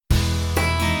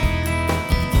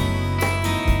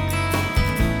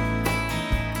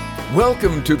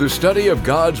Welcome to the study of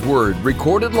God's Word,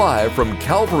 recorded live from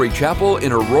Calvary Chapel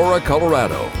in Aurora,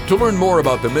 Colorado. To learn more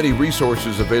about the many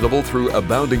resources available through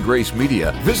Abounding Grace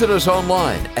Media, visit us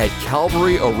online at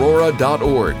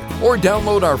calvaryaurora.org or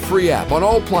download our free app on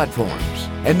all platforms.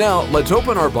 And now, let's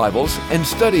open our Bibles and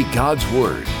study God's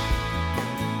Word.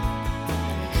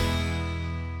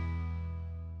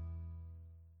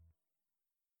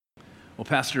 Well,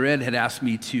 Pastor Ed had asked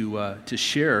me to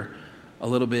share a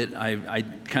little bit. I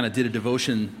kind of did a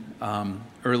devotion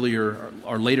earlier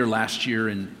or later last year,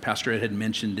 and Pastor Ed had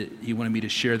mentioned that he wanted me to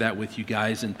share that with you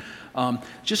guys. And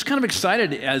just kind of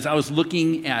excited as I was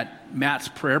looking at Matt's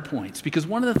prayer points, because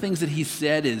one of the things that he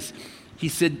said is, he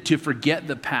said to forget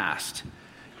the past,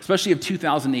 especially of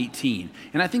 2018.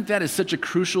 And I think that is such a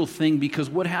crucial thing,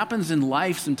 because what happens in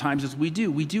life sometimes is we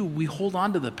hold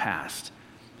on to the past.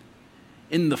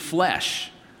 In the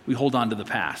flesh, we hold on to the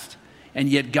past. And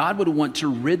yet God would want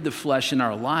to rid the flesh in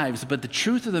our lives. But the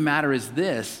truth of the matter is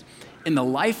this: in the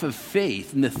life of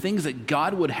faith and the things that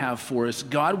God would have for us,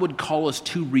 God would call us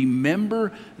to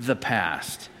remember the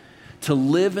past, to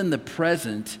live in the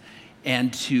present,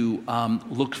 and to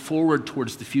look forward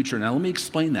towards the future. Now, let me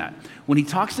explain that. When he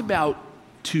talks about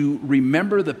to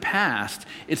remember the past,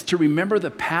 it's to remember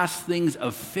the past things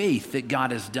of faith that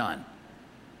God has done.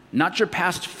 Not your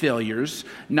past failures,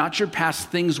 not your past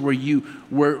things where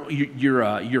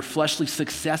your fleshly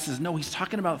successes. No, he's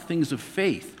talking about things of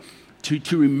faith.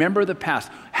 To remember the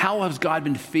past. How has God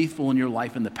been faithful in your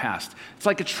life in the past? It's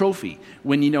like a trophy.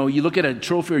 When you look at a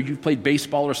trophy, or you've played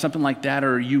baseball or something like that,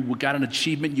 or you got an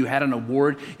achievement, you had an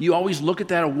award, you always look at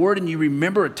that award and you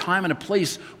remember a time and a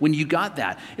place when you got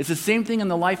that. It's the same thing in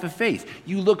the life of faith.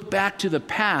 You look back to the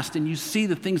past and you see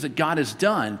the things that God has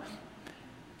done,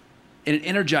 and it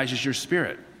energizes your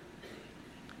spirit.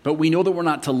 But we know that we're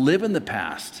not to live in the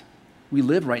past. We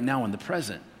live right now in the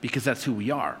present, because that's who we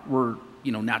are. We're,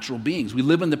 natural beings. We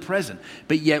live in the present.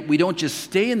 But yet we don't just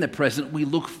stay in the present. We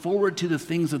look forward to the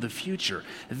things of the future.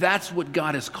 That's what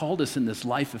God has called us in this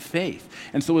life of faith.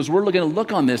 And so as we're going to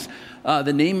look on this,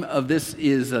 the name of this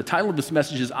is, the title of this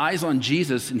message is Eyes on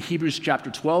Jesus in Hebrews chapter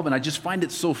 12. And I just find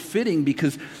it so fitting,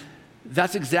 because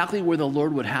that's exactly where the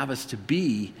Lord would have us to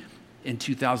be in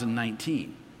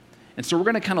 2019. And so we're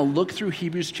going to kind of look through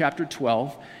Hebrews chapter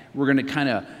 12. We're going to kind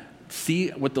of see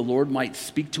what the Lord might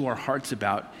speak to our hearts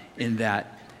about in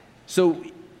that. So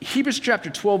Hebrews chapter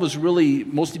 12 is really,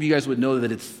 most of you guys would know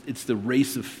that it's the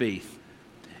race of faith.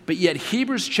 But yet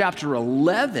Hebrews chapter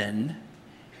 11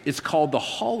 is called the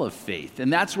hall of faith.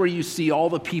 And that's where you see all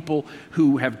the people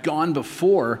who have gone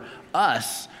before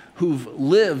us, who've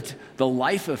lived the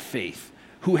life of faith,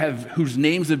 whose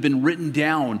names have been written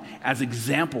down as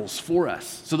examples for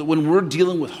us, so that when we're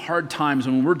dealing with hard times,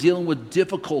 when we're dealing with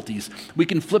difficulties, we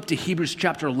can flip to Hebrews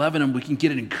chapter 11 and we can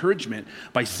get an encouragement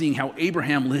by seeing how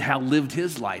Abraham lived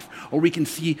his life. Or we can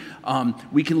see,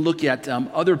 we can look at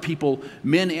other people,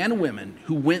 men and women,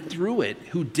 who went through it,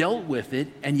 who dealt with it,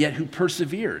 and yet who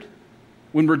persevered.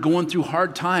 When we're going through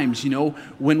hard times,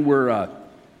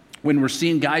 when we're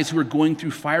seeing guys who are going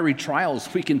through fiery trials,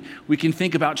 we can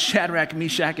think about Shadrach,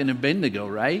 Meshach, and Abednego,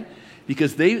 right?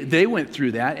 Because they went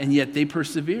through that, and yet they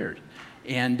persevered.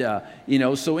 And,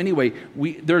 so anyway,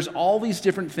 there's all these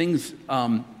different things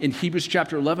in Hebrews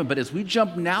chapter 11, but as we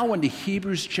jump now into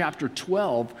Hebrews chapter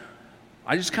 12,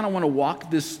 I just kind of want to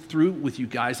walk this through with you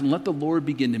guys and let the Lord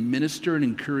begin to minister and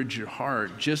encourage your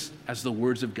heart, just as the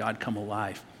words of God come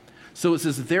alive. So it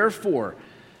says, therefore,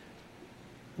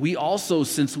 we also,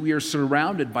 since we are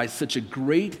surrounded by such a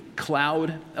great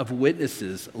cloud of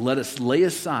witnesses, let us lay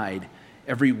aside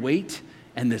every weight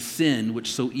and the sin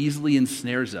which so easily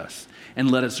ensnares us,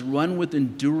 and let us run with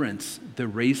endurance the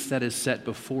race that is set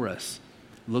before us,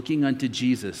 looking unto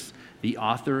Jesus, the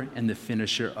author and the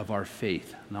finisher of our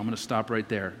faith. Now I'm going to stop right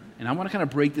there. And I want to kind of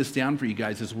break this down for you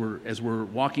guys as we're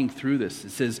walking through this.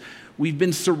 It says, we've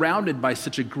been surrounded by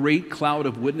such a great cloud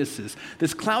of witnesses.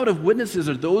 This cloud of witnesses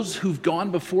are those who've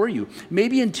gone before you.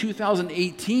 Maybe in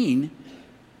 2018,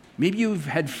 maybe you've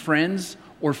had friends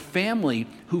or family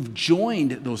who've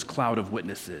joined those cloud of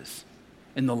witnesses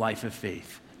in the life of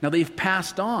faith. Now they've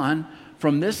passed on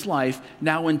from this life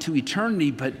now into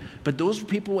eternity, but those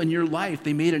people in your life,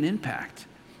 they made an impact.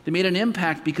 They made an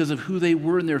impact because of who they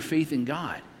were in their faith in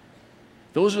God.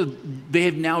 They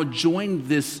have now joined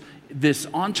this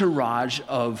entourage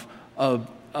of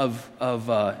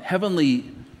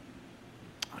heavenly.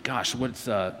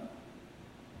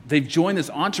 They've joined this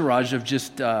entourage of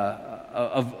just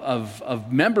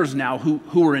of members now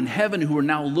who are in heaven, who are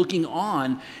now looking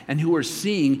on and who are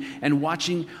seeing and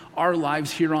watching our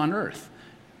lives here on earth.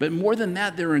 But more than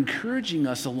that, they're encouraging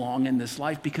us along in this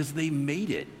life because they made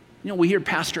it. We hear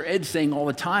Pastor Ed saying all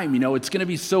the time, it's going to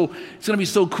be so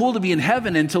cool to be in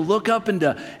heaven and to look up and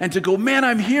to go, man,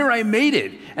 I'm here, I made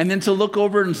it. And then to look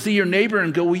over and see your neighbor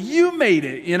and go, well, you made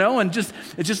it, and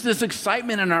it's just this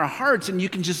excitement in our hearts. And you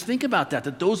can just think about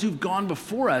that those who've gone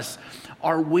before us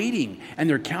are waiting and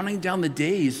they're counting down the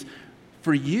days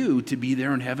for you to be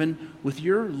there in heaven with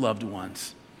your loved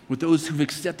ones, with those who've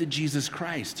accepted Jesus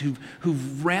Christ,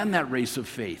 who've ran that race of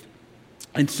faith.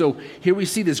 And so here we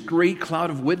see this great cloud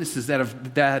of witnesses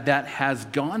that has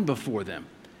gone before them.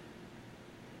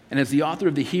 And as the author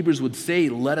of the Hebrews would say,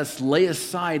 let us lay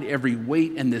aside every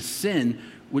weight and the sin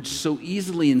which so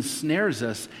easily ensnares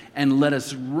us, and let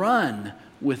us run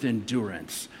with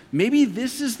endurance. Maybe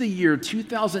this is the year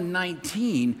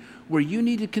 2019 where you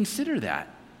need to consider that.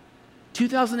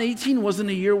 2018 wasn't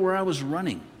a year where I was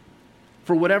running,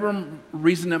 for whatever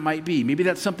reason it might be. Maybe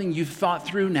that's something you've thought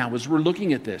through now as we're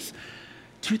looking at this.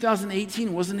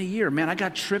 2018 wasn't a year. Man, I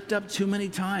got tripped up too many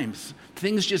times.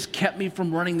 Things just kept me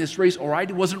from running this race, or I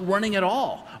wasn't running at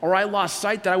all, or I lost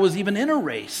sight that I was even in a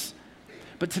race.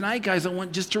 But tonight, guys, I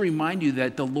want just to remind you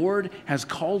that the Lord has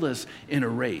called us in a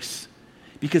race.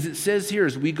 Because it says here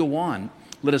as we go on,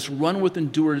 let us run with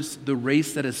endurance the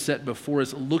race that is set before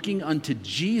us, looking unto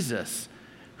Jesus,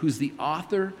 who's the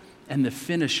author and the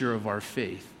finisher of our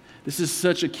faith. This is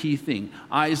such a key thing.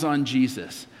 Eyes on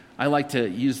Jesus. I like to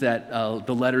use that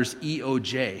the letters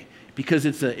EOJ because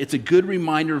it's a good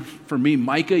reminder for me.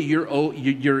 Micah, you're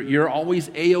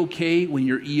always A-OK when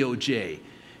you're EOJ,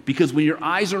 because when your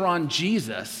eyes are on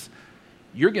Jesus,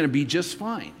 you're going to be just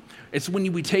fine. It's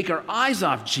when we take our eyes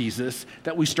off Jesus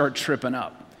that we start tripping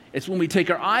up. It's when we take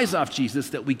our eyes off Jesus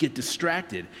that we get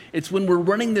distracted. It's when we're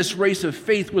running this race of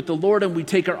faith with the Lord and we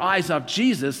take our eyes off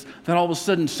Jesus that all of a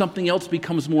sudden something else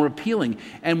becomes more appealing.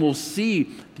 And we'll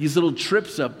see these little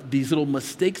trips up, these little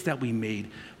mistakes that we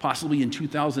made, possibly in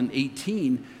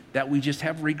 2018, that we just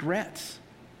have regrets.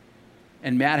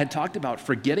 And Matt had talked about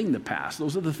forgetting the past.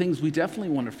 Those are the things we definitely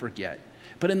want to forget.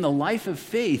 But in the life of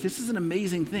faith, this is an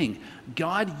amazing thing.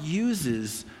 God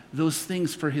uses those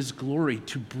things for his glory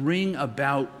to bring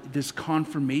about this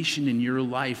confirmation in your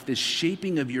life, this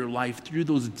shaping of your life through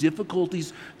those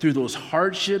difficulties, through those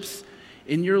hardships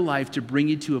in your life, to bring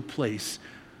you to a place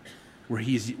where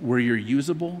you're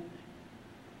usable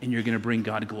and you're going to bring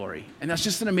God glory. And that's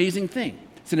just an amazing thing.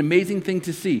 It's an amazing thing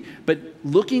to see. But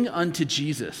looking unto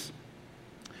Jesus,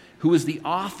 who is the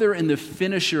author and the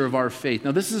finisher of our faith.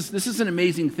 Now, this is an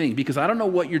amazing thing, because I don't know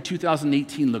what your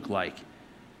 2018 looked like.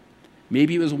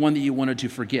 Maybe it was one that you wanted to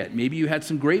forget. Maybe you had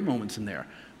some great moments in there.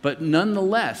 But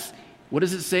nonetheless, what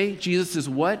does it say? Jesus is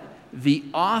what? The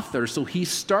author. So he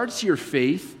starts your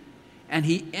faith and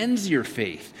he ends your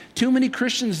faith. Too many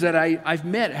Christians that I've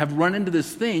met have run into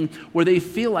this thing where they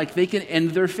feel like they can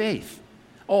end their faith.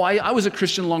 Oh, I was a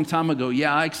Christian a long time ago.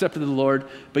 Yeah, I accepted the Lord,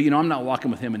 but I'm not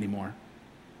walking with him anymore.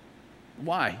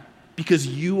 Why? Because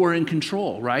you are in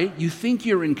control, right? You think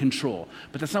you're in control,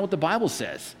 but that's not what the Bible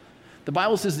says. The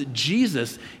Bible says that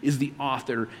Jesus is the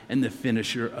author and the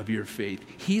finisher of your faith.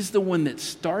 He's the one that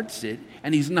starts it,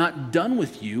 and he's not done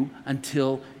with you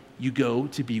until you go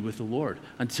to be with the Lord,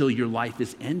 until your life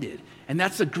is ended. And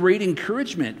that's a great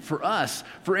encouragement for us,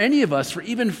 for any of us, for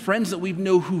even friends that we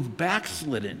know who've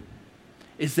backslidden,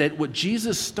 is that what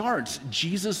Jesus starts,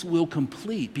 Jesus will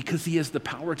complete, because he has the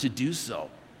power to do so.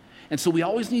 And so we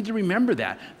always need to remember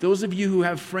that. Those of you who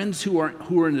have friends who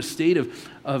are in a state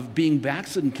of being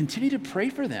backslidden, continue to pray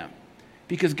for them,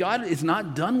 because God is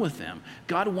not done with them.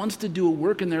 God wants to do a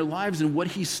work in their lives, and what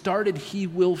he started, he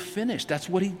will finish. That's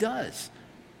what he does.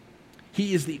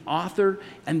 He is the author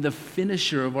and the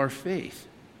finisher of our faith.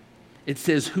 It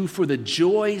says, who for the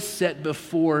joy set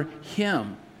before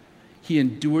him, he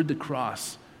endured the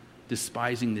cross,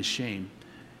 despising the shame.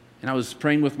 And I was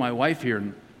praying with my wife here,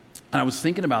 and I was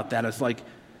thinking about that. It's like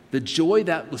the joy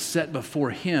that was set before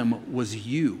him was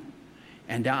you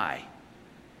and I.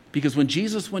 Because when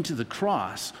Jesus went to the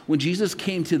cross, when Jesus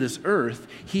came to this earth,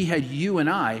 he had you and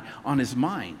I on his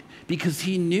mind. Because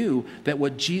he knew that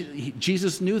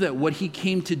Jesus knew that what he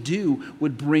came to do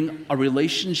would bring a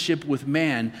relationship with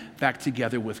man back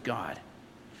together with God.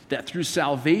 That through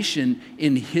salvation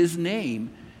in his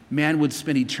name, man would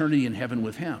spend eternity in heaven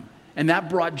with him. And that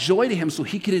brought joy to him, so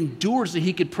he could endure, so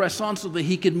he could press on, so that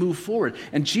he could move forward.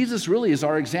 And Jesus really is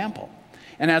our example.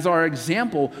 And as our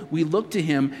example, we look to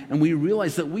him and we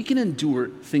realize that we can endure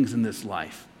things in this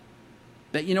life.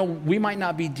 That, we might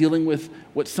not be dealing with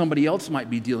what somebody else might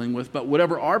be dealing with, but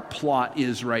whatever our plot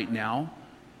is right now,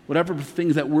 whatever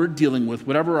things that we're dealing with,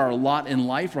 whatever our lot in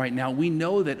life right now, we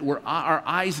know that our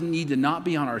eyes need to not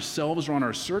be on ourselves or on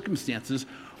our circumstances.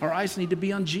 Our eyes need to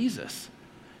be on Jesus.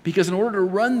 Because in order to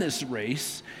run this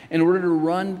race, in order to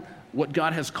run what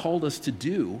God has called us to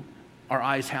do, our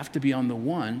eyes have to be on the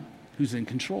one who's in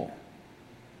control.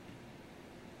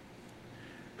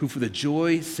 Who for the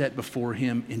joy set before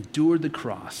him endured the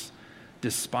cross,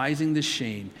 despising the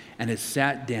shame, and has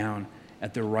sat down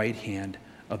at the right hand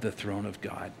of the throne of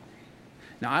God.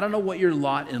 Now, I don't know what your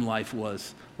lot in life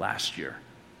was last year,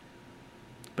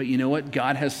 but you know what?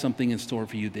 God has something in store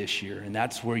for you this year, and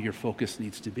that's where your focus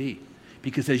needs to be.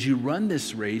 Because as you run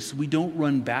this race, we don't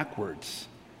run backwards,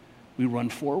 we run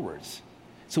forwards.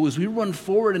 So as we run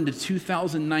forward into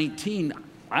 2019,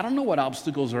 I don't know what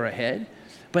obstacles are ahead,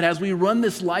 but as we run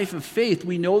this life of faith,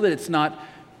 we know that it's not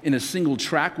in a single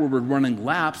track where we're running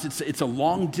laps. It's a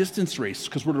long distance race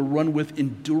because we're to run with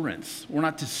endurance. We're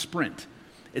not to sprint.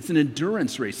 It's an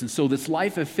endurance race. And so this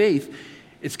life of faith,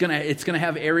 it's gonna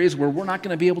have areas where we're not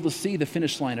gonna be able to see the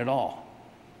finish line at all.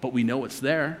 But we know it's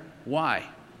there. Why?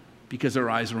 Because our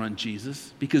eyes are on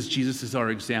Jesus, because Jesus is our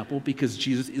example, because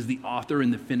Jesus is the author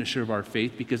and the finisher of our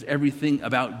faith, because everything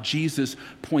about Jesus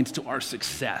points to our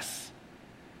success.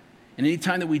 And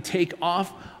anytime that we take our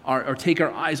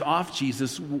eyes off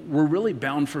Jesus, we're really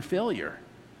bound for failure.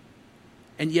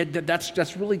 And yet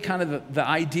that's really kind of the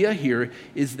idea here,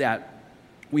 is that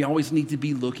we always need to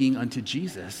be looking unto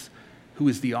Jesus, who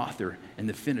is the author and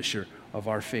the finisher of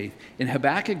our faith. In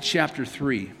Habakkuk chapter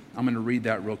 3, I'm going to read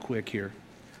that real quick here.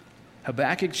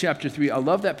 Habakkuk chapter 3, I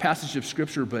love that passage of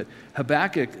Scripture, but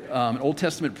Habakkuk, an Old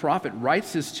Testament prophet,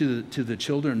 writes this to the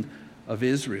children of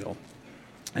Israel.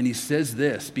 And he says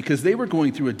this, because they were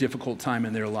going through a difficult time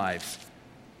in their lives.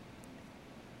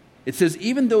 It says,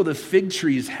 even though the fig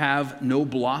trees have no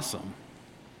blossom,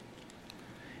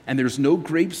 and there's no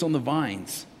grapes on the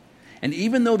vines, and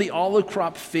even though the olive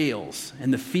crop fails,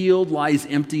 and the field lies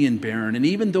empty and barren, and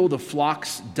even though the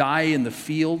flocks die in the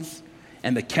fields,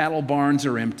 and the cattle barns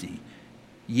are empty,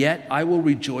 yet I will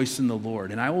rejoice in the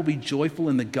Lord, and I will be joyful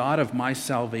in the God of my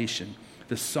salvation.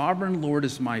 The sovereign Lord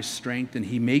is my strength, and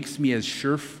he makes me as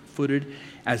sure-footed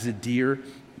as a deer,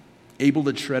 able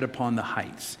to tread upon the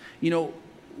heights. You know,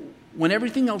 when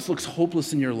everything else looks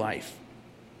hopeless in your life,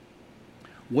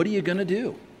 what are you going to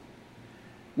do?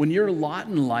 When your lot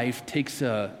in life takes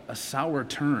a sour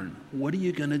turn, what are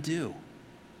you going to do?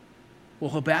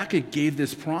 Well, Habakkuk gave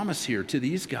this promise here to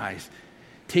these guys.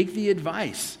 Take the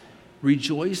advice.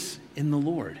 Rejoice in the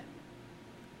Lord.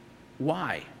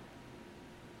 Why?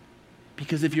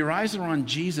 Because if your eyes are on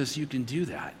Jesus, you can do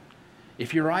that.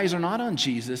 If your eyes are not on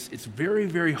Jesus, it's very,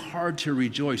 very hard to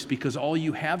rejoice, because all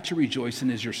you have to rejoice in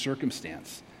is your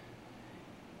circumstance.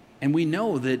 And we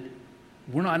know that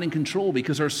we're not in control,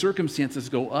 because our circumstances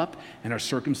go up and our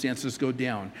circumstances go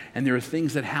down. And there are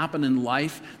things that happen in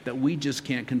life that we just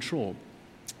can't control.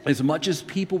 As much as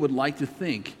people would like to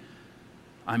think,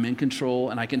 I'm in control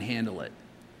and I can handle it.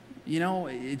 You know,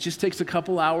 it just takes a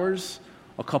couple hours,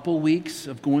 a couple weeks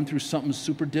of going through something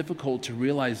super difficult to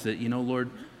realize that, you know, Lord,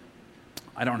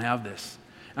 I don't have this.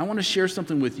 And I want to share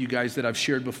something with you guys that I've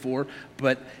shared before,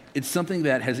 but it's something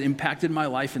that has impacted my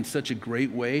life in such a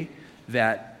great way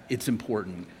that it's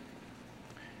important.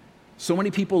 So many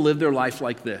people live their life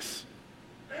like this.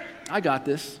 I got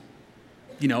this.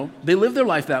 You know, they live their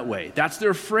life that way. That's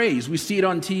their phrase. We see it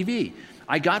on TV.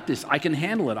 I got this. I can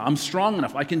handle it. I'm strong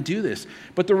enough. I can do this.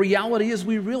 But the reality is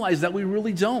we realize that we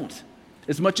really don't.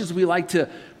 As much as we like to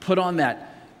put on that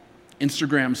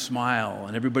Instagram smile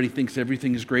and everybody thinks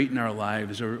everything is great in our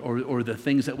lives, or the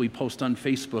things that we post on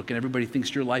Facebook and everybody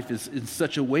thinks your life is in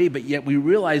such a way, but yet we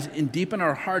realize deep in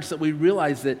our hearts that we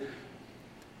realize that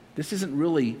this isn't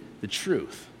really the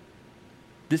truth.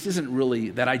 This isn't really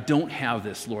that I don't have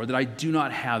this, Lord, that I do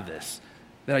not have this,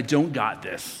 that I don't got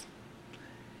this.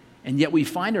 And yet we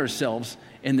find ourselves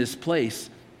in this place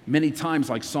many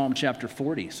times, like Psalm chapter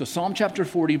 40. So Psalm chapter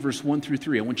 40, verse 1 through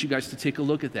 3, I want you guys to take a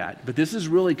look at that. But this is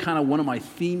really kind of one of my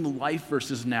theme life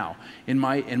verses now in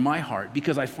my heart,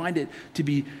 because I find it to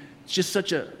be just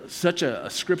such a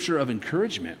scripture of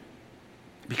encouragement.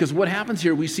 Because what happens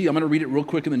here, we see, I'm going to read it real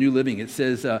quick in the New Living. It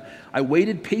says, I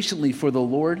waited patiently for the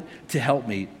Lord to help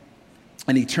me,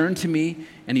 and he turned to me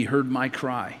and he heard my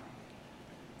cry.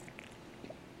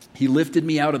 He lifted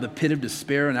me out of the pit of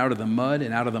despair and out of the mud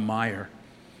and out of the mire.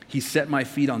 He set my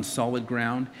feet on solid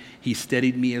ground. He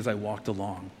steadied me as I walked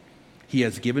along. He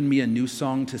has given me a new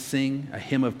song to sing, a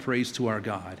hymn of praise to our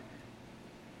God.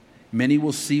 Many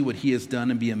will see what he has done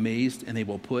and be amazed, and they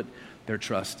will put their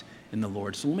trust in the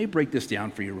Lord. So let me break this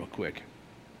down for you real quick.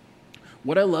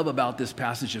 What I love about this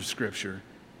passage of Scripture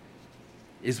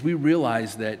is we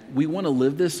realize that we want to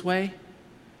live this way,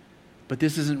 but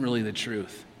this isn't really the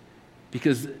truth.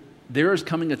 Because there is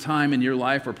coming a time in your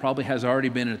life, or probably has already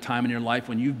been a time in your life,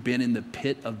 when you've been in the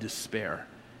pit of despair.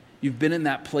 You've been in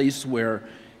that place where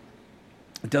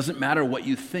it doesn't matter what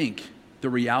you think. The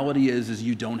reality is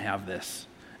you don't have this.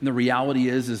 And the reality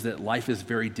is that life is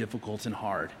very difficult and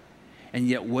hard. And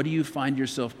yet, what do you find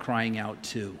yourself crying out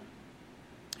to?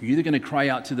 You're either going to cry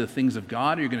out to the things of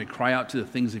God, or you're going to cry out to the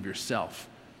things of yourself.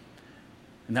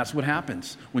 And that's what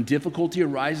happens. When difficulty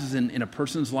arises in a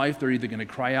person's life, they're either going to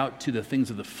cry out to the things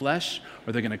of the flesh,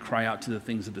 or they're going to cry out to the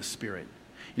things of the Spirit.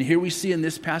 And here we see in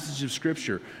this passage of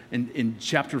Scripture, in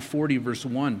chapter 40, verse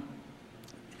 1,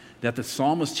 that the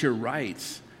psalmist here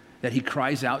writes that he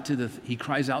cries out to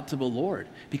the Lord,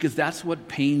 because that's what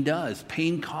pain does.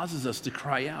 Pain causes us to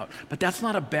cry out. But that's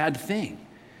not a bad thing,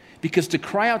 because to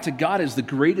cry out to God is the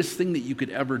greatest thing that you could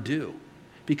ever do.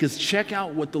 Because check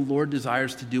out what the Lord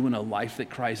desires to do in a life that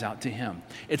cries out to him.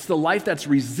 It's the life that's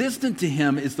resistant to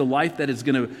him is the life that is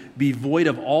going to be void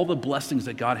of all the blessings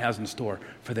that God has in store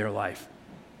for their life.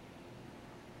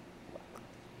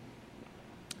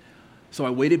 So I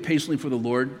waited patiently for the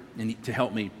Lord to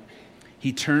help me.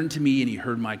 He turned to me and he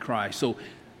heard my cry. So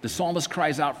the psalmist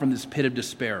cries out from this pit of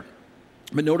despair.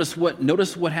 But notice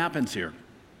what happens here.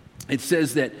 It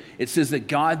says that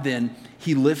God then,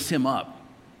 he lifts him up.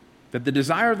 That the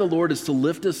desire of the Lord is to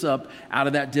lift us up out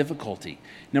of that difficulty.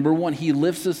 Number one, he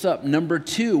lifts us up. Number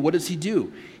two, what does he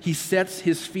do? He sets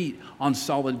his feet on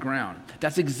solid ground.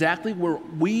 That's exactly where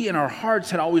we in our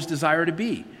hearts had always desired to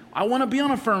be. I want to be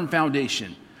on a firm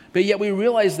foundation. But yet we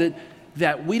realize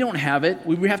that we don't have it.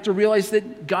 We have to realize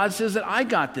that God says that I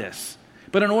got this.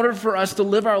 But in order for us to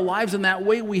live our lives in that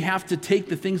way, we have to take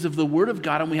the things of the Word of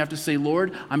God and we have to say,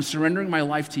 Lord, I'm surrendering my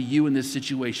life to you in this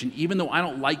situation. Even though I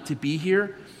don't like to be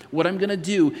here, what I'm going to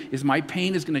do is my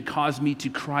pain is going to cause me to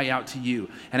cry out to you.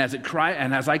 And as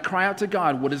I cry out to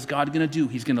God, what is God going to do?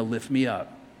 He's going to lift me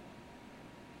up.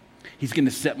 He's going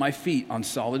to set my feet on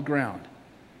solid ground.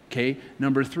 Okay?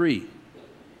 Number 3,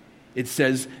 it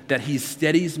says that he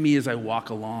steadies me as I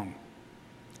walk along.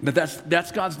 But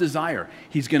that's God's desire.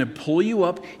 He's going to pull you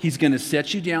up. He's going to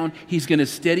set you down. He's going to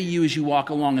steady you as you walk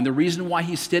along. And the reason why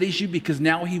he steadies you, because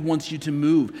now he wants you to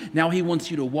move. Now he wants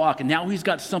you to walk. And now he's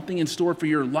got something in store for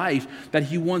your life that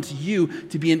he wants you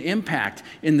to be an impact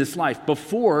in this life.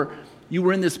 Before, you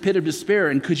were in this pit of despair,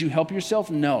 and could you help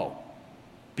yourself? No.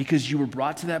 Because you were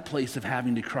brought to that place of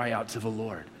having to cry out to the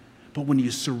Lord. But when you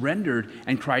surrendered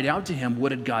and cried out to him, what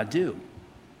did God do?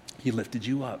 He lifted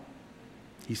you up.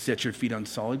 He set your feet on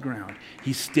solid ground.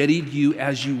 He steadied you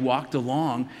as you walked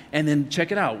along. And then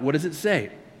check it out. What does it say?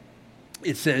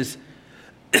 It says,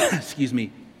 excuse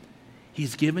me,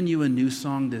 he's given you a new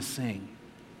song to sing.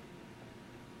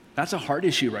 That's a heart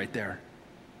issue right there.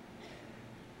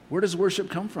 Where does worship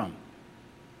come from?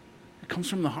 It comes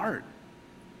from the heart.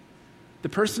 The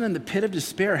person in the pit of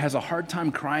despair has a hard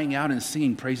time crying out and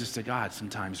singing praises to God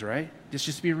sometimes, right? Let's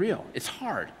just be real. It's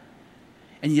hard.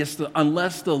 And yes,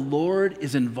 unless the Lord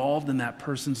is involved in that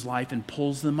person's life and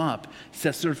pulls them up,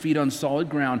 sets their feet on solid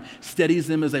ground, steadies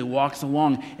them as they walk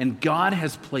along, and God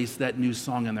has placed that new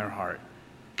song in their heart.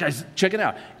 Guys, check it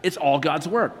out. It's all God's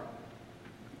work.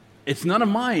 It's none of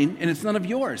mine and it's none of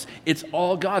yours. It's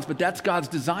all God's, but that's God's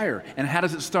desire. And how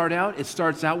does it start out? It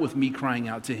starts out with me crying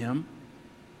out to him.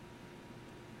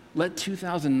 Let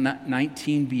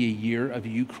 2019 be a year of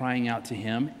you crying out to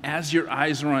him as your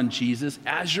eyes are on Jesus,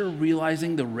 as you're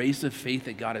realizing the race of faith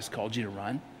that God has called you to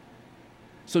run.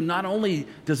 So not only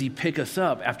does he pick us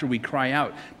up after we cry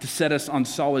out to set us on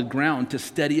solid ground, to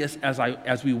steady us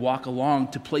as we walk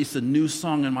along, to place a new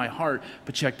song in my heart,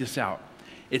 but check this out.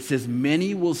 It says,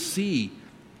 many will see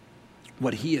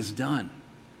what he has done,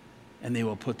 and they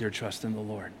will put their trust in the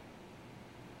Lord.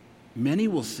 Many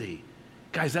will see.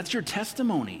 Guys, that's your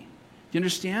testimony. You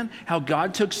understand how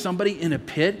God took somebody in a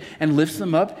pit and lifts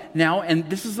them up now? And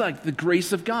this is like the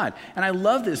grace of God. And I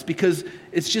love this because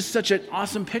it's just such an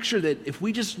awesome picture that if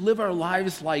we just live our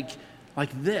lives like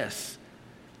this,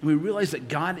 and we realize that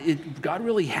God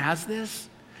really has this,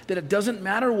 that it doesn't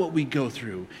matter what we go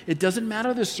through. It doesn't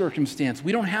matter the circumstance.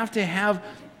 We don't have to have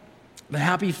the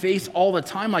happy face all the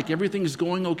time like everything is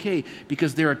going okay,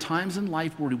 because there are times in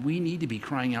life where we need to be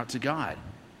crying out to God.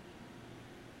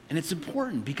 And it's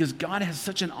important because God has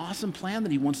such an awesome plan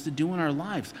that he wants to do in our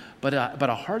lives. But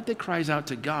a heart that cries out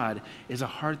to God is a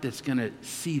heart that's going to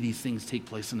see these things take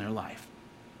place in their life.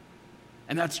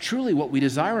 And that's truly what we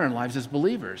desire in our lives as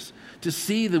believers, to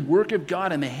see the work of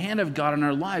God and the hand of God in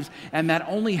our lives. And that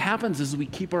only happens as we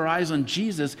keep our eyes on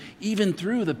Jesus, even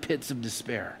through the pits of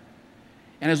despair.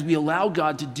 And as we allow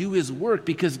God to do his work,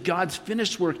 because God's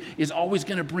finished work is always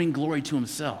going to bring glory to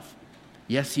himself.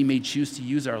 Yes, he may choose to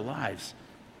use our lives,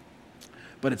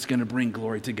 but it's going to bring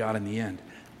glory to God in the end.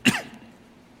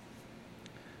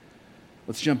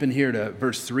 Let's jump in here to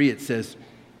verse 3. It says,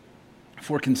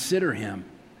 "For consider him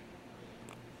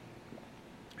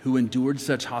who endured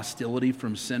such hostility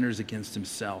from sinners against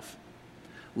himself,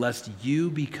 lest you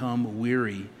become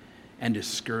weary and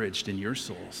discouraged in your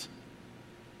souls."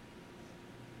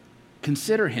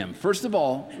 Consider him. First of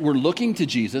all, we're looking to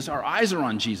Jesus. Our eyes are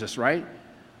on Jesus, right?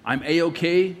 I'm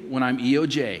A-OK when I'm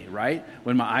E-O-J, right?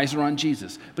 When my eyes are on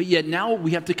Jesus. But yet now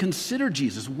we have to consider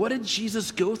Jesus. What did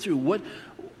Jesus go through?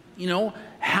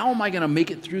 How am I going to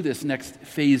make it through this next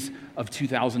phase of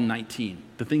 2019?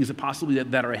 The things that possibly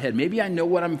that are ahead. Maybe I know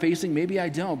what I'm facing, maybe I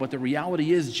don't, but the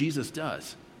reality is Jesus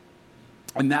does.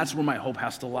 And that's where my hope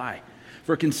has to lie.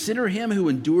 "For consider him who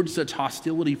endured such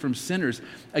hostility from sinners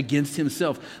against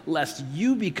himself, lest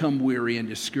you become weary and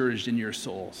discouraged in your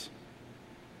souls."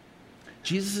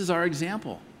 Jesus is our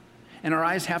example. And our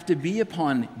eyes have to be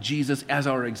upon Jesus as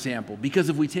our example. Because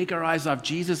if we take our eyes off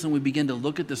Jesus and we begin to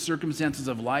look at the circumstances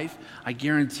of life, I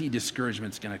guarantee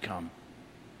discouragement's going to come.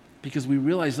 Because we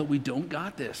realize that we don't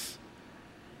got this.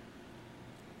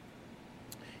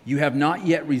 "You have not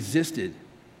yet resisted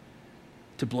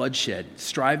to bloodshed,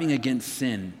 striving against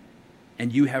sin,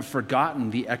 and you have forgotten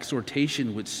the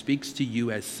exhortation which speaks to you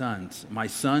as sons. My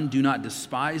son, do not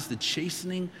despise the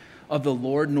chastening of the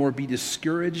Lord, nor be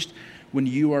discouraged when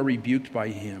you are rebuked by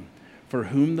him. For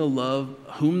whom the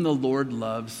Lord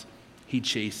loves, he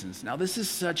chastens." Now, this is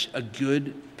such a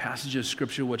good passage of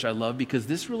Scripture, which I love, because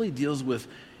this really deals with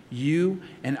you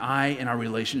and I and our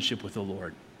relationship with the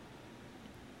Lord.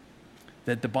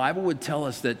 That the Bible would tell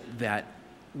us that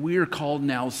we are called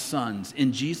now sons.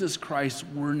 In Jesus Christ,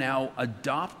 we're now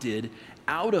adopted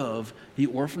out of the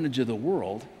orphanage of the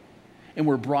world, and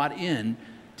we're brought in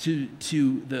to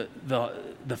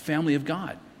the family of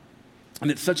God. And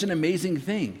it's such an amazing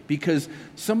thing, because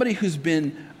somebody who's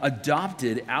been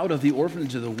adopted out of the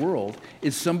orphanage of the world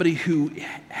is somebody who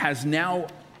has now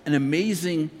an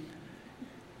amazing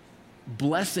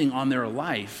blessing on their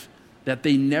life that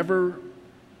they never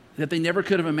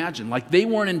could have imagined. Like, they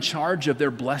weren't in charge of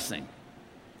their blessing.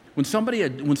 When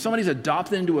somebody's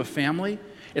adopted into a family,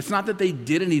 it's not that they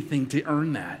did anything to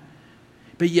earn that.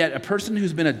 But yet, a person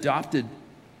who's been adopted,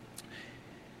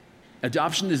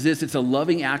 adoption is this: it's a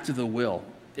loving act of the will.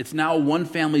 It's now one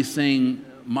family saying,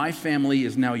 my family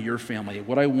is now your family.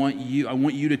 I want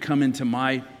you to come into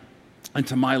my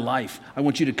life. I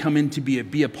want you to come in to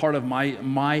be a part of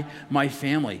my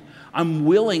family. I'm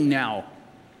willing now,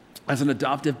 as an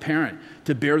adoptive parent,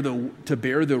 to bear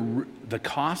the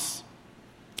costs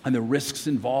and the risks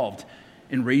involved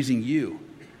in raising you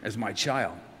as my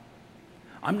child.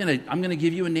 I'm gonna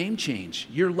give you a name change.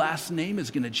 Your last name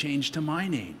is gonna change to my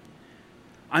name.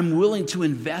 I'm willing to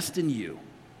invest in you.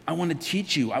 I want to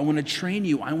teach you. I want to train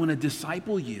you. I want to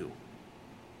disciple you.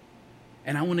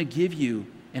 And I want to give you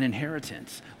an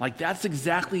inheritance. Like, that's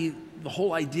exactly the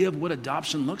whole idea of what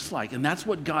adoption looks like. And that's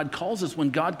what God calls us. When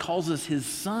God calls us his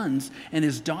sons and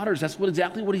his daughters, that's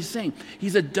exactly what he's saying.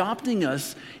 He's adopting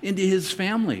us into his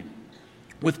family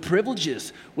with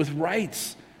privileges, with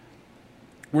rights.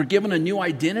 We're given a new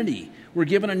identity. We're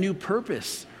given a new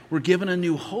purpose. We're given a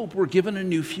new hope. We're given a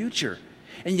new future.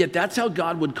 And yet that's how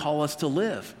God would call us to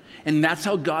live. And that's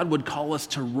how God would call us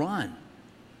to run.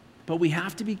 But we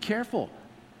have to be careful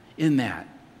in that.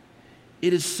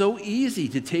 It is so easy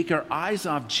to take our eyes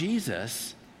off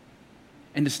Jesus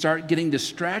and to start getting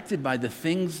distracted by the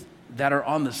things that are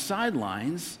on the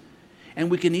sidelines.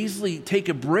 And we can easily take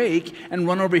a break and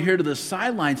run over here to the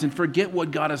sidelines and forget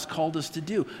what God has called us to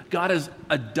do. God has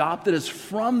adopted us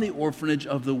from the orphanage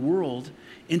of the world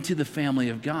into the family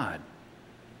of God.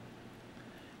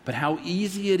 But how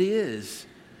easy it is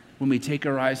when we take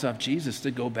our eyes off Jesus to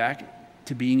go back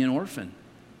to being an orphan.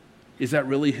 Is that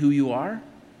really who you are?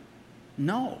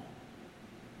 No.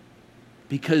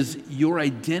 Because your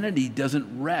identity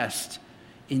doesn't rest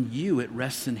in you, it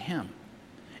rests in him.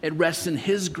 It rests in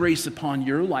his grace upon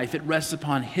your life. It rests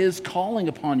upon his calling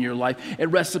upon your life. It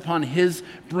rests upon his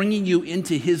bringing you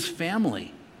into his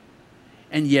family.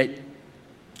 And yet,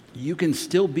 you can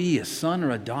still be a son or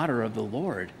a daughter of the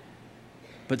Lord,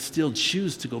 but still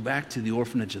choose to go back to the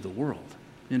orphanage of the world.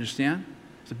 You understand?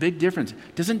 It's a big difference.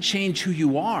 It doesn't change who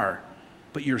you are,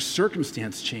 but your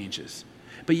circumstance changes.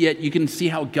 But yet you can see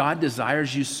how God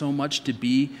desires you so much to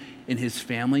be in his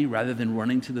family rather than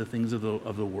running to the things of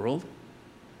the world.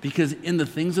 Because in the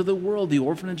things of the world, the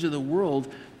orphanage of the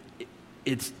world,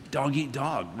 it's dog eat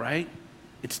dog, right?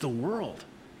 It's the world.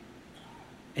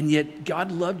 And yet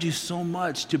God loved you so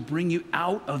much to bring you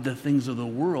out of the things of the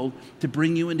world, to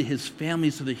bring you into his family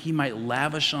so that he might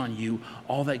lavish on you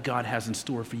all that God has in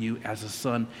store for you as a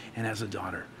son and as a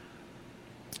daughter.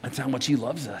 That's how much he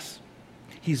loves us.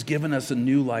 He's given us a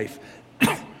new life,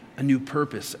 a new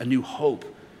purpose, a new hope,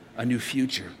 a new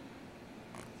future.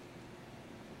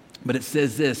 But it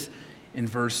says this in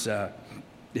verse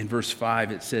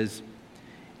 5, it says,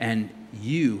 and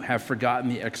you have forgotten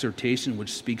the exhortation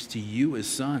which speaks to you as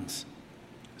sons.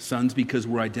 Sons because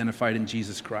we're identified in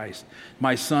Jesus Christ.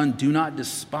 My son, do not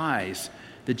despise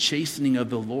the chastening of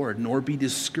the Lord, nor be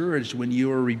discouraged when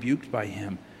you are rebuked by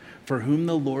him. For whom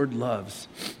the Lord loves,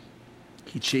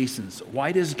 he chastens.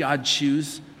 Why does God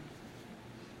choose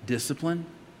discipline?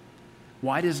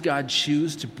 Why does God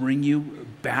choose to bring you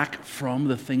back from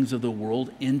the things of the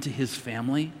world into his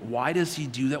family? Why does he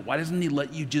do that? Why doesn't he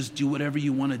let you just do whatever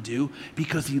you want to do?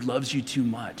 Because he loves you too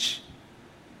much.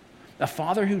 A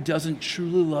father who doesn't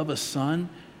truly love a son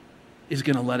is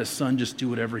going to let a son just do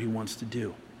whatever he wants to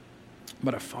do.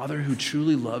 But a father who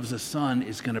truly loves a son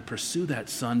is going to pursue that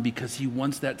son because he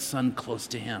wants that son close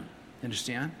to him.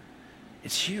 Understand?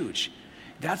 It's huge.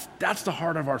 That's the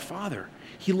heart of our Father.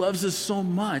 He loves us so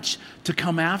much to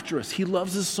come after us. He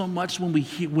loves us so much when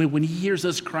he hears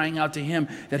us crying out to him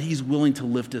that he's willing to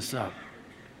lift us up,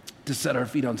 to set our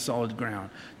feet on solid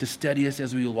ground, to steady us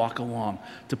as we walk along,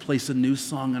 to place a new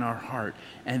song in our heart,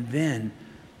 and then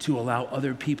to allow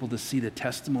other people to see the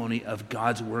testimony of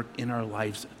God's work in our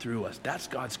lives through us. That's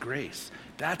God's grace.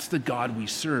 That's the God we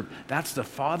serve. That's the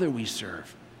Father we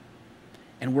serve.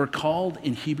 And we're called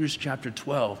in Hebrews chapter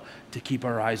 12 to keep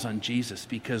our eyes on Jesus,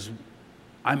 because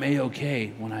I'm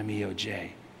A-OK when I'm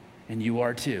EOJ, and you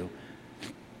are too.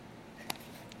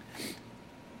 It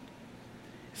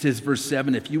says, verse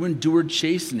 7, if you endured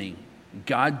chastening,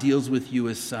 God deals with you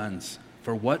as sons.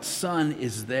 For what son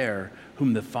is there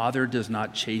whom the Father does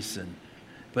not chasten?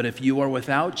 But if you are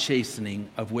without chastening,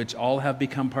 of which all have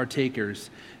become partakers,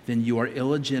 then you are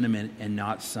illegitimate and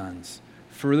not sons.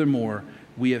 Furthermore,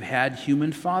 we have had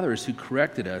human fathers who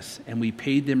corrected us, and we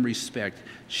paid them respect.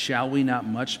 Shall we not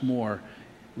much more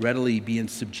readily be in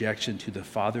subjection to the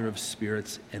Father of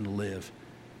spirits and live?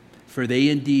 For they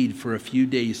indeed for a few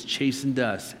days chastened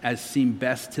us as seemed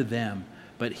best to them,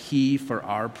 but he for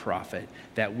our profit,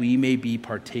 that we may be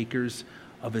partakers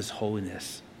of his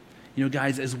holiness. You know,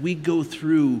 guys, as we go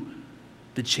through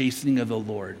the chastening of the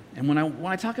Lord, and when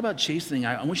I talk about chastening,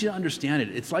 I want you to understand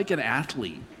it. It's like an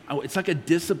athlete. It's like a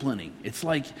disciplining. It's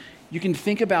like you can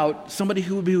think about somebody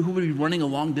who would be running a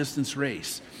long distance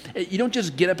race. You don't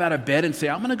just get up out of bed and say,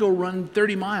 I'm going to go run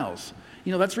 30 miles.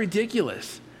 You know, that's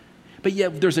ridiculous. But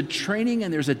yet there's a training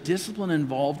and there's a discipline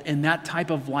involved in that type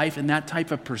of life and that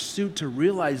type of pursuit to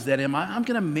realize that I'm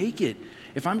going to make it.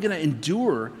 If I'm going to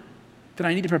endure, then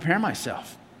I need to prepare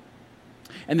myself.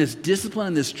 And this discipline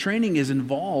and this training is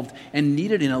involved and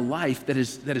needed in a life that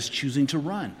is choosing to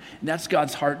run. And that's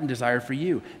God's heart and desire for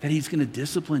you, that he's going to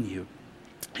discipline you.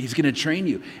 He's going to train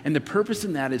you. And the purpose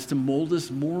in that is to mold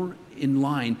us more in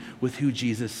line with who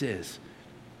Jesus is.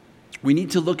 We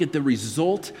need to look at the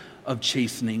result of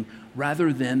chastening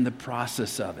rather than the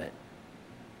process of it.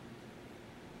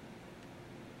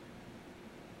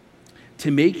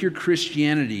 To make your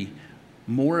Christianity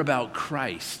more about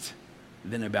Christ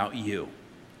than about you.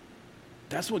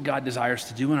 That's what God desires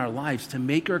to do in our lives, to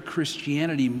make our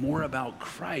Christianity more about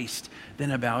Christ than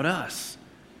about us.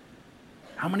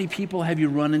 How many people have you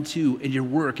run into in your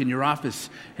work, in your office,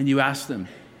 and you ask them,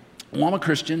 well, I'm a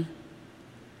Christian,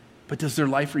 but does their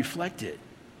life reflect it?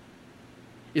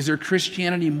 Is their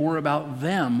Christianity more about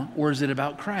them, or is it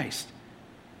about Christ?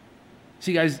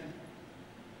 See, guys,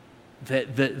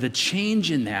 the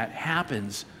change in that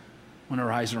happens when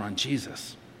our eyes are on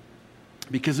Jesus.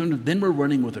 Because then we're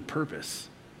running with a purpose.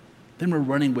 Then we're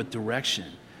running with direction.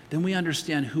 Then we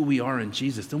understand who we are in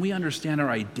Jesus. Then we understand our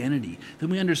identity. Then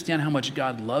we understand how much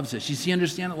God loves us. You see,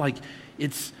 understand it like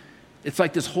it's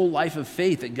like this whole life of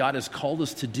faith that God has called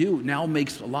us to do now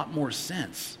makes a lot more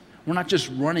sense. We're not just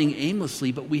running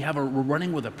aimlessly, but we're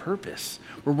running with a purpose.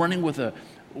 We're running with a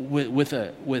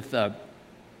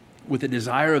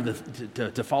desire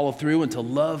to follow through and to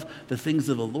love the things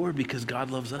of the Lord because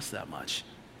God loves us that much.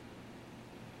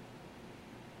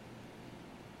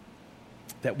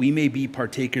 That we may be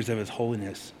partakers of his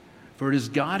holiness. For it is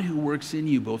God who works in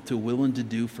you both to will and to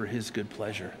do for his good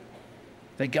pleasure.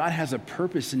 That God has a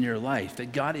purpose in your life,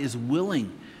 that God is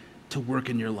willing to work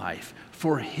in your life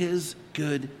for his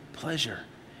good pleasure.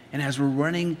 And as we're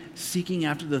running, seeking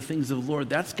after the things of the Lord,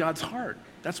 that's God's heart.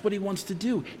 That's what he wants to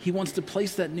do. He wants to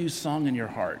place that new song in your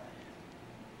heart.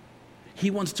 He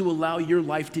wants to allow your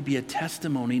life to be a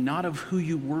testimony, not of who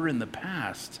you were in the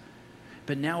past,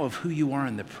 but now of who you are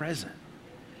in the present.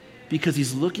 Because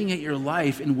he's looking at your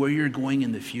life and where you're going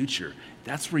in the future.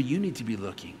 That's where you need to be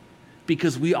looking.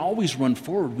 Because we always run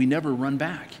forward, we never run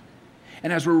back.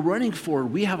 And as we're running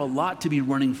forward, we have a lot to be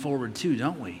running forward to,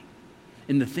 don't we?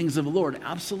 In the things of the Lord,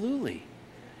 absolutely.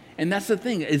 And that's the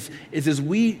thing, is as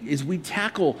we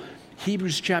tackle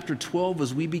Hebrews chapter 12,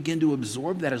 as we begin to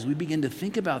absorb that, as we begin to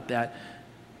think about that,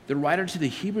 the writer to the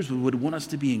Hebrews would want us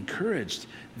to be encouraged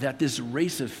that this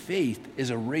race of faith is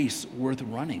a race worth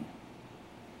running.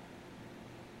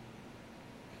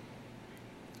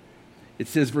 It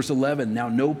says, verse 11, now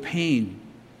no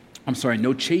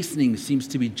chastening seems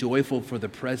to be joyful for the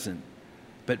present,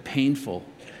 but painful.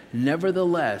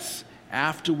 Nevertheless,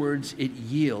 afterwards it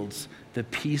yields the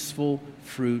peaceful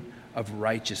fruit of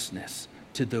righteousness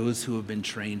to those who have been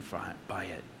trained by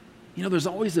it. You know, there's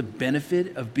always a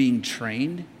benefit of being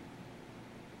trained.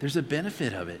 There's a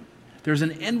benefit of it. There's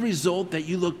an end result that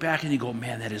you look back and you go,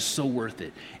 man, that is so worth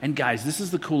it. And guys, this is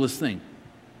the coolest thing.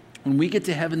 When we get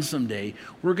to heaven someday,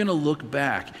 we're going to look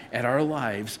back at our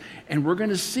lives and we're going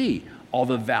to see all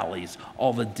the valleys,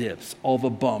 all the dips, all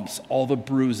the bumps, all the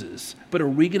bruises. But are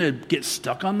we going to get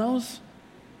stuck on those?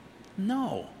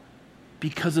 No,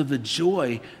 because of the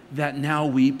joy that now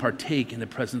we partake in the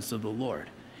presence of the Lord.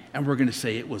 And we're going to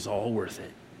say it was all worth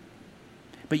it.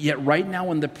 But yet right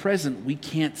now in the present, we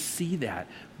can't see that.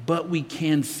 But we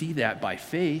can see that by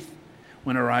faith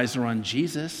when our eyes are on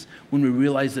Jesus, when we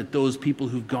realize that those people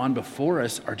who've gone before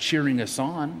us are cheering us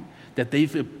on, that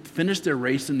they've finished their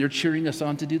race and they're cheering us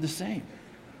on to do the same.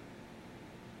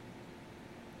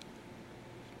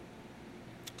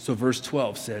 So verse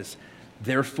 12 says,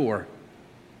 therefore,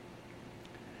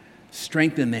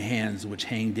 strengthen the hands which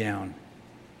hang down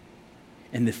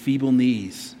and the feeble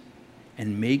knees,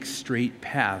 and make straight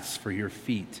paths for your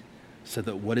feet, so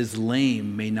that what is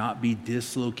lame may not be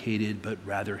dislocated, but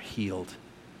rather healed.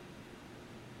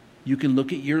 You can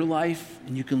look at your life,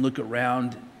 and you can look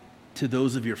around to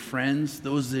those of your friends,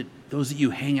 those that you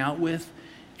hang out with,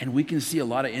 and we can see a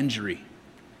lot of injury,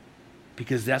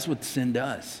 because that's what sin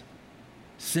does.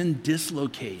 Sin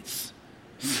dislocates.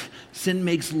 Sin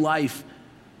makes life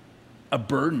a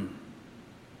burden.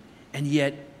 And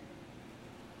yet,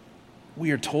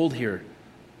 we are told here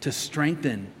to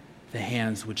strengthen the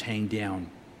hands which hang down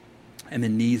and the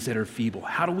knees that are feeble.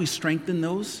 How do we strengthen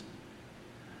those?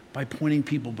 By pointing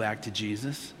people back to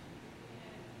Jesus.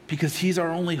 Because he's our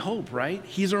only hope, right?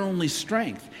 He's our only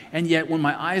strength. And yet when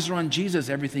my eyes are on Jesus,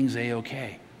 everything's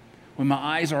A-okay. When my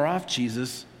eyes are off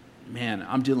Jesus, man,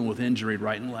 I'm dealing with injury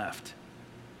right and left.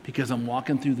 Because I'm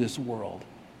walking through this world.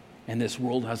 And this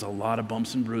world has a lot of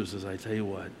bumps and bruises, I tell you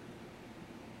what.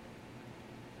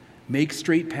 Make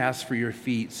straight paths for your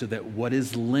feet so that what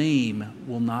is lame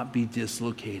will not be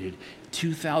dislocated.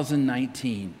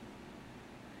 2019,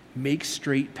 make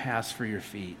straight paths for your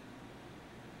feet.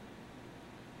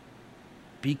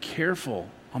 Be careful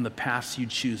on the paths you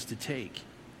choose to take.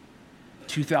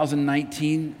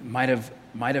 2019 might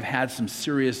have had some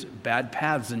serious bad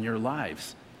paths in your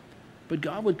lives. But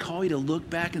God would call you to look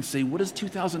back and say, what does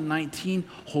 2019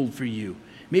 hold for you?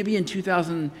 Maybe in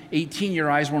 2018, your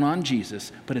eyes weren't on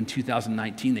Jesus, but in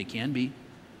 2019, they can be.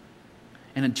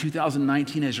 And in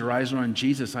 2019, as your eyes are on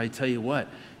Jesus, I tell you what,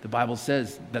 the Bible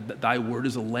says that thy word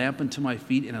is a lamp unto my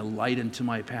feet and a light unto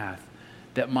my path.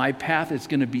 That my path is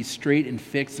going to be straight and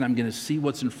fixed, and I'm going to see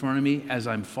what's in front of me as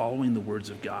I'm following the words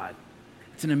of God.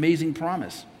 It's an amazing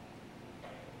promise.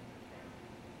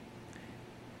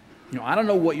 You know, I don't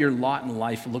know what your lot in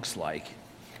life looks like,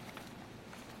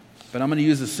 but I'm going to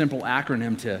use a simple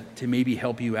acronym to maybe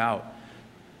help you out.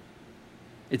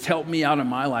 It's helped me out in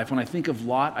my life. When I think of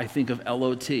lot, I think of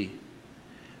L-O-T.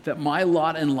 That my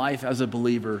lot in life as a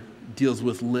believer deals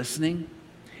with listening,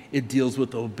 it deals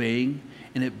with obeying,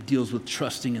 and it deals with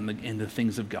trusting in the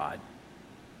things of God.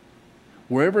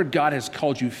 Wherever God has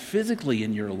called you physically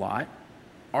in your lot,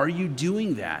 are you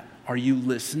doing that? Are you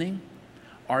listening?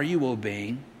 Are you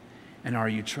obeying? And are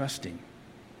you trusting?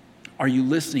 Are you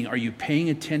listening? Are you paying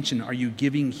attention? Are you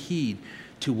giving heed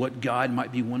to what God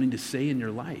might be wanting to say in your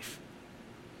life?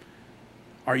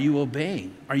 Are you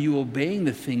obeying? Are you obeying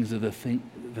the things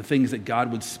that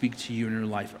God would speak to you in your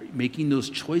life? Are you making those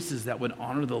choices that would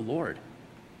honor the Lord?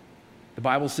 The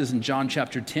Bible says in John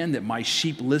chapter 10 that my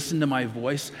sheep listen to my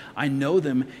voice. I know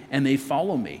them and they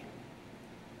follow me.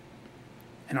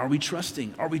 And are we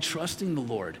trusting? Are we trusting the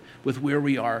Lord with where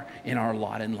we are in our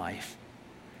lot in life?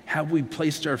 Have we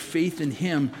placed our faith in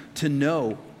Him to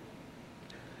know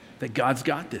that God's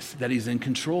got this, that He's in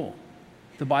control,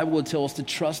 The Bible would tell us to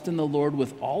trust in the Lord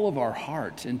with all of our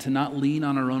heart and to not lean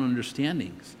on our own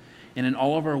understandings. And in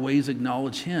all of our ways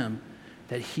acknowledge Him,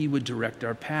 that He would direct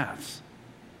our paths.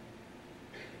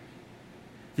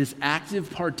 This active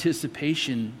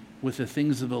participation with the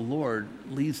things of the Lord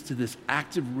leads to this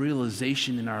active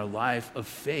realization in our life of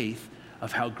faith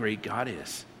of how great God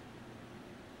is.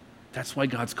 That's why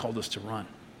God's called us to run.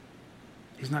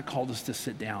 He's not called us to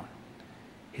sit down.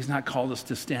 He's not called us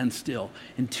to stand still.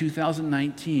 In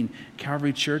 2019,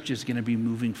 Calvary Church is going to be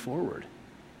moving forward.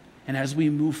 And as we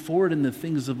move forward in the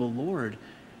things of the Lord,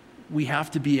 we have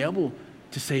to be able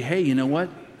to say, hey, you know what?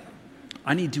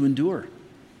 I need to endure.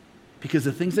 Because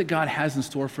the things that God has in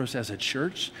store for us as a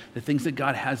church, the things that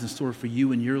God has in store for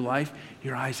you in your life,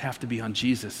 your eyes have to be on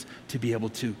Jesus to be able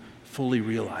to fully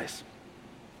realize.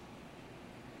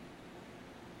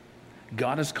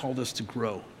 God has called us to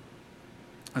grow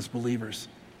as believers.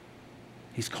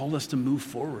 He's called us to move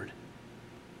forward.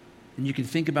 And you can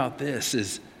think about this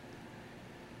as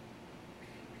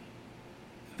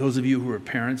those of you who are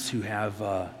parents who have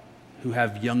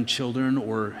young children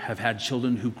or have had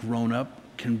children who've grown up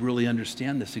can really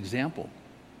understand this example.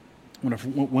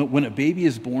 When a baby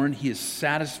is born, he is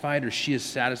satisfied or she is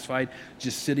satisfied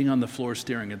just sitting on the floor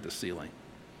staring at the ceiling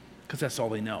because that's all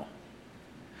they know.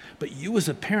 But you as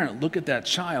a parent look at that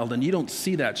child and you don't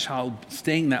see that child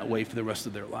staying that way for the rest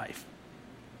of their life.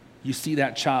 You see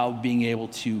that child being able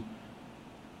to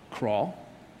crawl,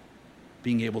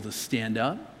 being able to stand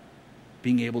up,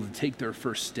 being able to take their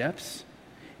first steps,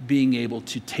 being able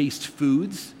to taste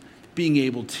foods, being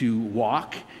able to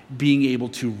walk, being able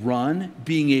to run,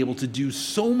 being able to do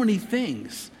so many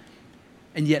things.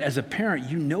 And yet as a parent,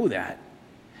 you know that.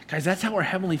 Guys, that's how our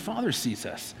Heavenly Father sees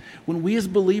us. When we as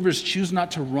believers choose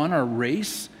not to run our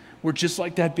race, we're just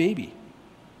like that baby.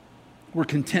 We're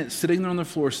content sitting there on the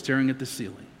floor staring at the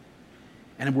ceiling.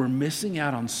 And we're missing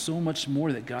out on so much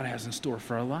more that God has in store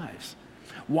for our lives.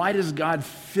 Why does God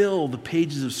fill the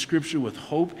pages of Scripture with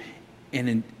hope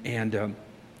and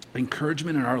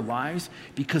encouragement in our lives?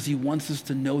 Because He wants us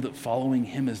to know that following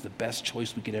Him is the best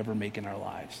choice we could ever make in our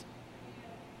lives.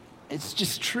 It's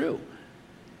just true.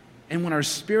 And when our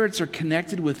spirits are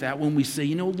connected with that, when we say,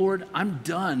 you know, Lord, I'm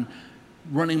done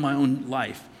running my own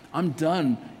life. I'm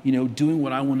done, doing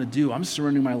what I want to do. I'm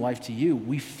surrendering my life to You.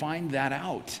 We find that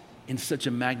out in such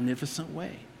a magnificent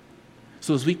way.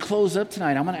 So as we close up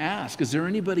tonight, I'm going to ask, is there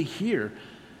anybody here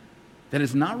that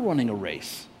is not running a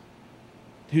race?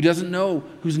 Who doesn't know,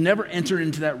 who's never entered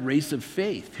into that race of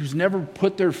faith, who's never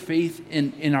put their faith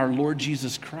in our Lord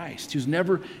Jesus Christ, who's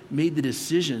never made the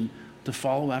decision to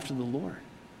follow after the Lord?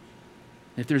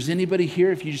 If there's anybody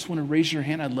here, if you just want to raise your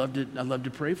hand, I'd love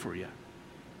to pray for you.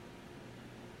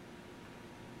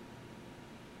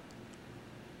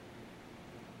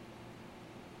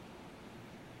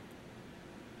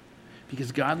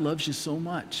 Because God loves you so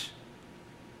much.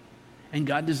 And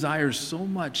God desires so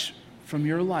much from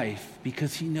your life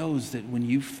because He knows that when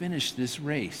you finish this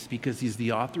race, because He's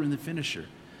the author and the finisher,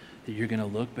 that you're going to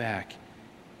look back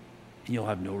and you'll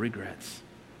have no regrets.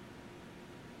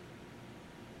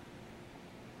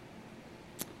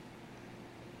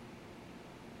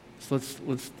 So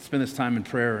let's spend this time in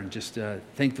prayer and just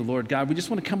thank the Lord. God, we just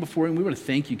want to come before You and we want to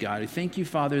thank You, God. We thank You,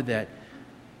 Father, that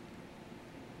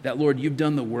Lord, You've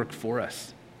done the work for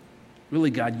us.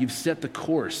 Really, God, You've set the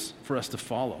course for us to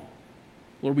follow.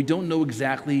 Lord, we don't know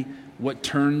exactly what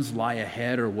turns lie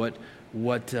ahead or what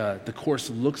the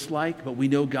course looks like, but we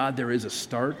know, God, there is a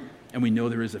start and we know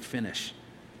there is a finish.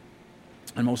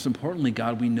 And most importantly,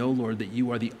 God, we know, Lord, that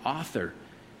You are the author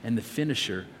and the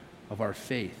finisher of our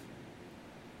faith.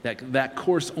 That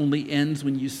course only ends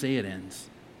when You say it ends.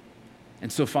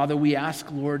 And so, Father, we ask,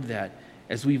 Lord, that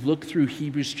as we've looked through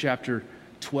Hebrews chapter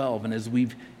 12, and as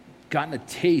we've gotten a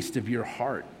taste of Your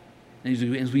heart,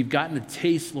 and as we've gotten a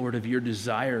taste, Lord, of Your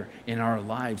desire in our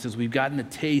lives, as we've gotten a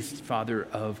taste, Father,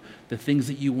 of the things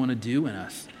that You want to do in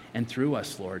us and through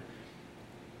us, Lord,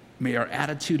 may our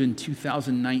attitude in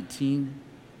 2019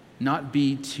 not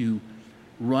be to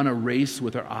run a race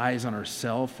with our eyes on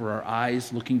ourselves or our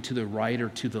eyes looking to the right or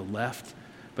to the left,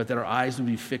 but that our eyes would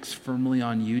be fixed firmly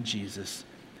on You, Jesus,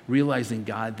 realizing,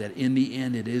 God, that in the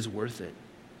end it is worth it.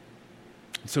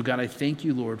 So, God, I thank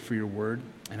You, Lord, for Your word,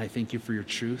 and I thank You for Your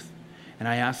truth. And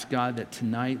I ask, God, that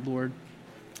tonight, Lord,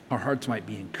 our hearts might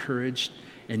be encouraged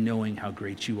in knowing how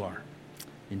great You are.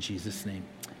 In Jesus' name,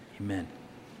 amen.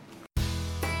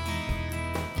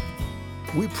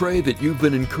 We pray that you've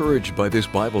been encouraged by this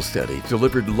Bible study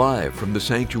delivered live from the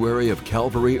sanctuary of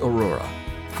Calvary, Aurora.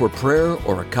 For prayer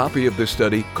or a copy of this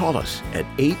study, call us at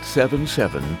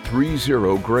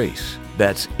 877-30-GRACE.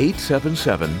 That's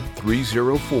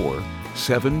 877-304-0905.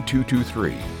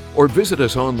 888-866-7223 or visit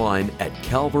us online at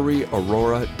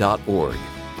calvaryaurora.org.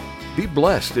 Be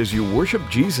blessed as you worship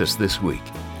Jesus this week.